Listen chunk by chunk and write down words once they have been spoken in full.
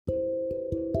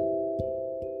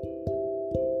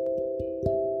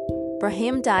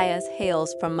Brahim Díaz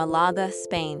hails from Malaga,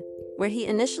 Spain, where he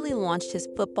initially launched his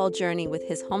football journey with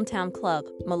his hometown club,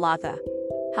 Malaga.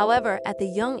 However, at the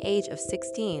young age of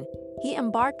 16, he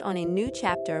embarked on a new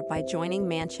chapter by joining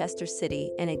Manchester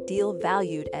City in a deal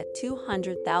valued at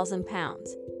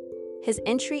 £200,000. His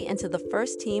entry into the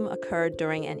first team occurred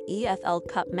during an EFL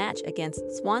Cup match against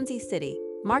Swansea City,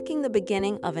 marking the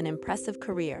beginning of an impressive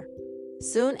career.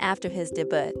 Soon after his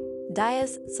debut,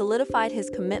 Díaz solidified his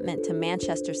commitment to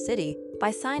Manchester City by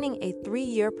signing a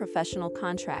 3-year professional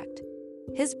contract.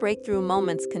 His breakthrough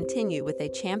moments continue with a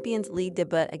Champions League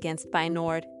debut against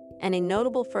Feyenoord and a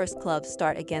notable first club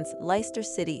start against Leicester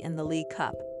City in the League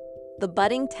Cup. The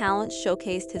budding talent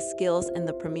showcased his skills in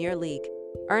the Premier League,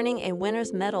 earning a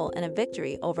winner's medal and a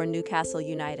victory over Newcastle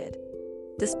United.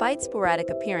 Despite sporadic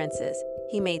appearances,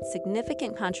 he made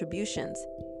significant contributions,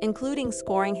 including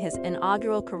scoring his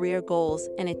inaugural career goals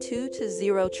in a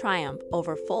 2-0 triumph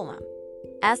over Fulham.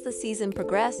 As the season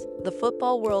progressed, the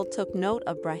football world took note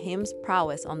of Brahim's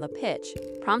prowess on the pitch,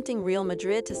 prompting Real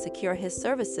Madrid to secure his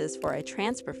services for a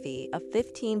transfer fee of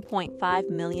 £15.5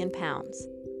 million.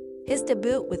 His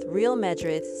debut with Real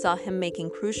Madrid saw him making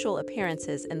crucial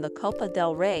appearances in the Copa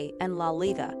del Rey and La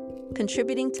Liga,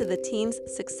 contributing to the team's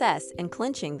success in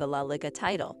clinching the La Liga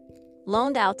title.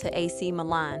 Loaned out to AC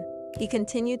Milan, he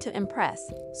continued to impress,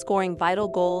 scoring vital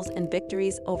goals in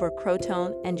victories over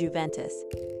Crotone and Juventus.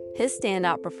 His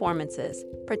standout performances,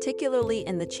 particularly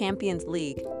in the Champions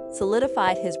League,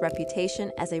 solidified his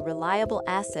reputation as a reliable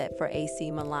asset for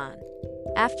AC Milan.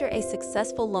 After a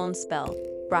successful loan spell,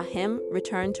 Brahim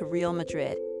returned to Real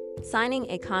Madrid, signing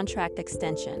a contract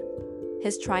extension.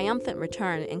 His triumphant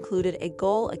return included a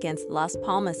goal against Las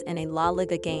Palmas in a La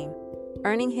Liga game,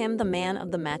 earning him the Man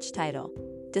of the Match title.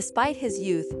 Despite his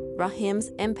youth, Brahim's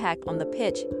impact on the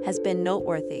pitch has been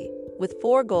noteworthy, with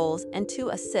 4 goals and 2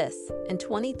 assists in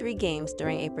 23 games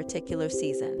during a particular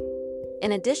season.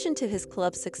 In addition to his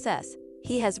club's success,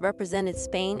 he has represented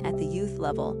Spain at the youth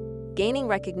level, gaining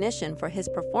recognition for his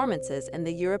performances in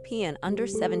the European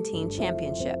Under-17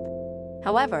 Championship.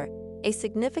 However, a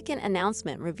significant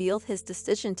announcement revealed his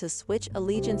decision to switch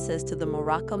allegiances to the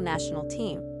Morocco national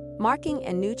team, marking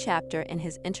a new chapter in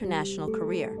his international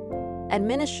career.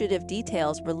 Administrative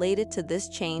details related to this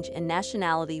change in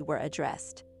nationality were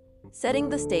addressed, setting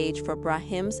the stage for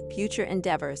Brahim's future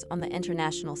endeavors on the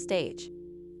international stage.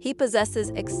 He possesses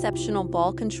exceptional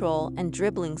ball control and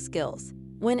dribbling skills.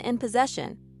 When in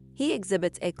possession, he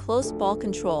exhibits a close ball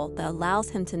control that allows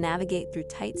him to navigate through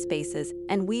tight spaces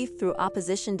and weave through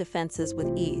opposition defenses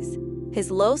with ease.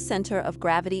 His low center of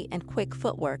gravity and quick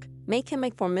footwork make him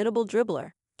a formidable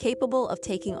dribbler, capable of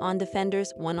taking on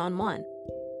defenders one-on-one.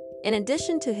 In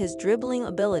addition to his dribbling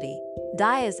ability,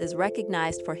 Díaz is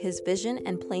recognized for his vision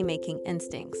and playmaking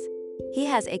instincts. He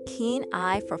has a keen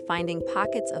eye for finding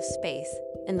pockets of space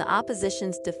in the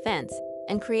opposition's defense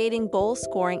and creating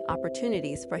goal-scoring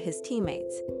opportunities for his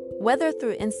teammates. Whether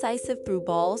through incisive through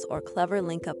balls or clever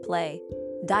link-up play,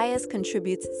 Díaz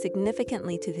contributes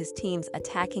significantly to his team's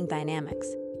attacking dynamics.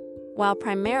 While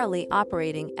primarily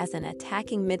operating as an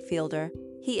attacking midfielder,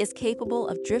 he is capable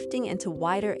of drifting into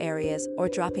wider areas or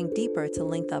dropping deeper to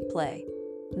link-up play.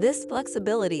 This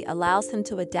flexibility allows him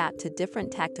to adapt to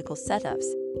different tactical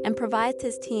setups and provides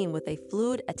his team with a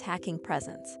fluid attacking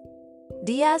presence.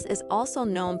 Díaz is also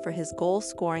known for his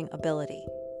goal-scoring ability.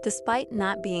 Despite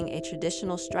not being a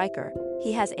traditional striker,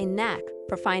 he has a knack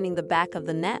for finding the back of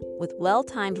the net with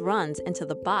well-timed runs into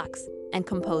the box and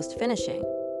composed finishing.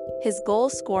 His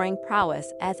goal-scoring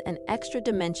prowess adds an extra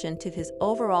dimension to his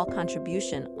overall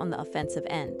contribution on the offensive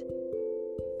end.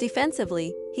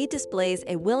 Defensively, he displays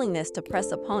a willingness to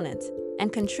press opponents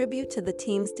and contribute to the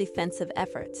team's defensive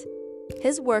efforts.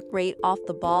 His work rate off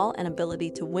the ball and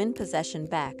ability to win possession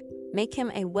back make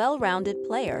him a well-rounded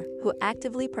player who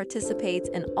actively participates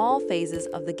in all phases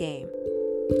of the game.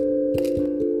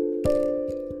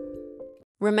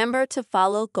 Remember to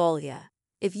follow Golia.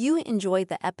 If you enjoyed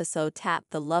the episode, tap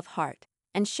the love heart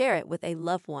and share it with a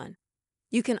loved one.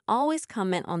 You can always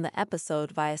comment on the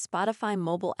episode via Spotify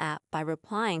mobile app by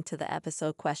replying to the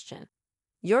episode question.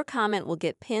 Your comment will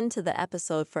get pinned to the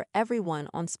episode for everyone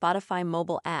on Spotify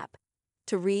mobile app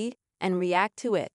to read and react to it.